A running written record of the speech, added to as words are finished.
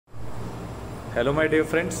Hello, my dear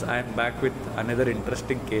friends. I am back with another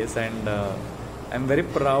interesting case, and I'm very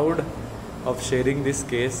proud of sharing this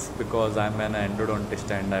case because I'm an endodontist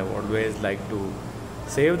and I always like to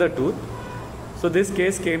save the tooth. So, this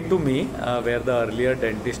case came to me where the earlier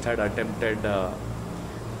dentist had attempted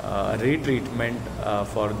retreatment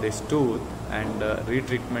for this tooth, and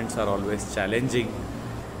retreatments are always challenging.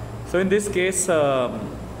 So, in this case,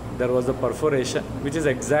 there was a perforation which is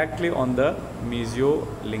exactly on the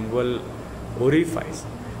mesiolingual orifice.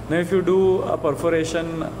 Now, if you do a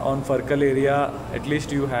perforation on furcal area, at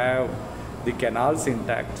least you have the canals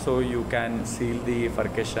intact, so you can seal the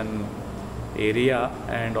furcation area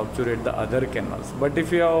and obturate the other canals. But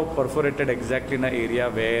if you have perforated exactly in an area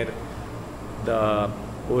where the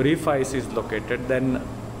orifice is located, then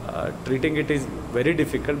treating it is very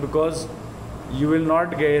difficult because you will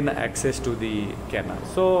not gain access to the canal.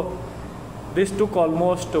 So this took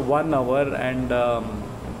almost 1 hour, and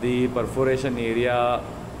the perforation area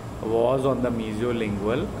was on the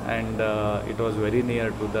mesiolingual, and it was very near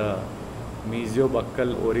to the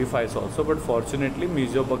mesiobuccal orifice also, but fortunately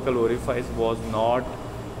mesiobuccal orifice was not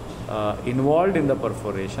involved in the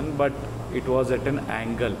perforation, but it was at an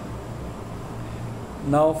angle.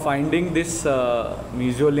 Now finding this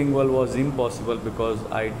mesiolingual was impossible because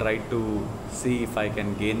I tried to see if I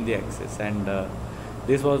can gain the access, and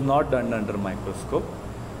this was not done under microscope.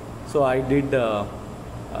 So I did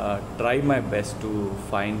try my best to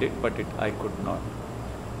find it, but I could not.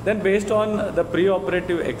 Then based on the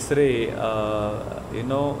pre-operative X-ray,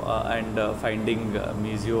 and finding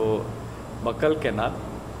mesiobuccal canal,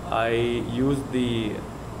 I used the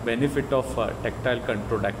benefit of tactile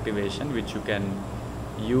controlled activation, which you can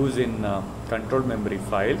use in controlled memory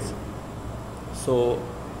files. So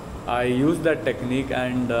I used that technique,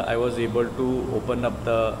 and I was able to open up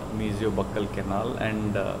the mesiobuccal canal,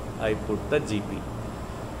 and I put the GP.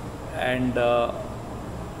 And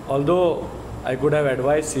although I could have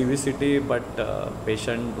advised CVCT, but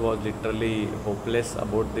patient was literally hopeless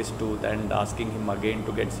about this tooth, and asking him again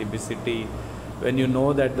to get CBCT when you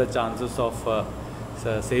know that the chances of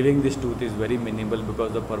saving this tooth is very minimal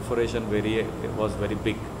because the perforation was very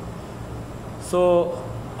big. So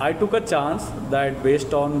I took a chance that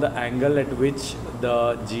based on the angle at which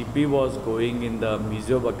the GP was going in the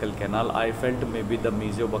mesiobuccal canal, I felt maybe the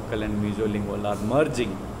mesiobuccal and mesiolingual are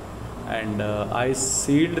merging, and I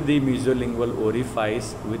sealed the mesiolingual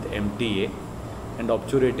orifice with MTA and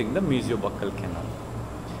obturating the mesiobuccal canal.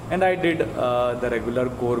 And I did the regular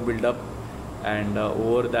core buildup, and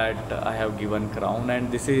over that I have given crown,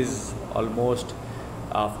 and this is almost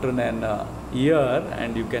after an year,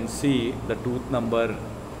 and you can see the tooth number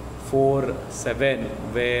 4-7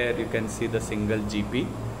 where you can see the single GP.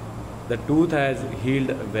 The tooth has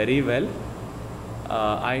healed very well.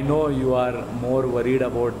 I know you are more worried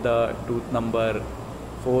about the tooth number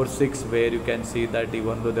 4-6 where you can see that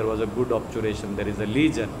even though there was a good obturation, there is a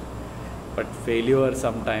lesion, but failure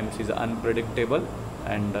sometimes is unpredictable,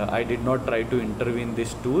 and I did not try to intervene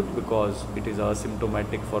this tooth because it is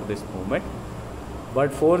asymptomatic for this moment.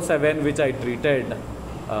 But 4-7 which I treated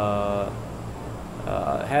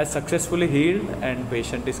has successfully healed, and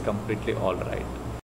patient is completely all right.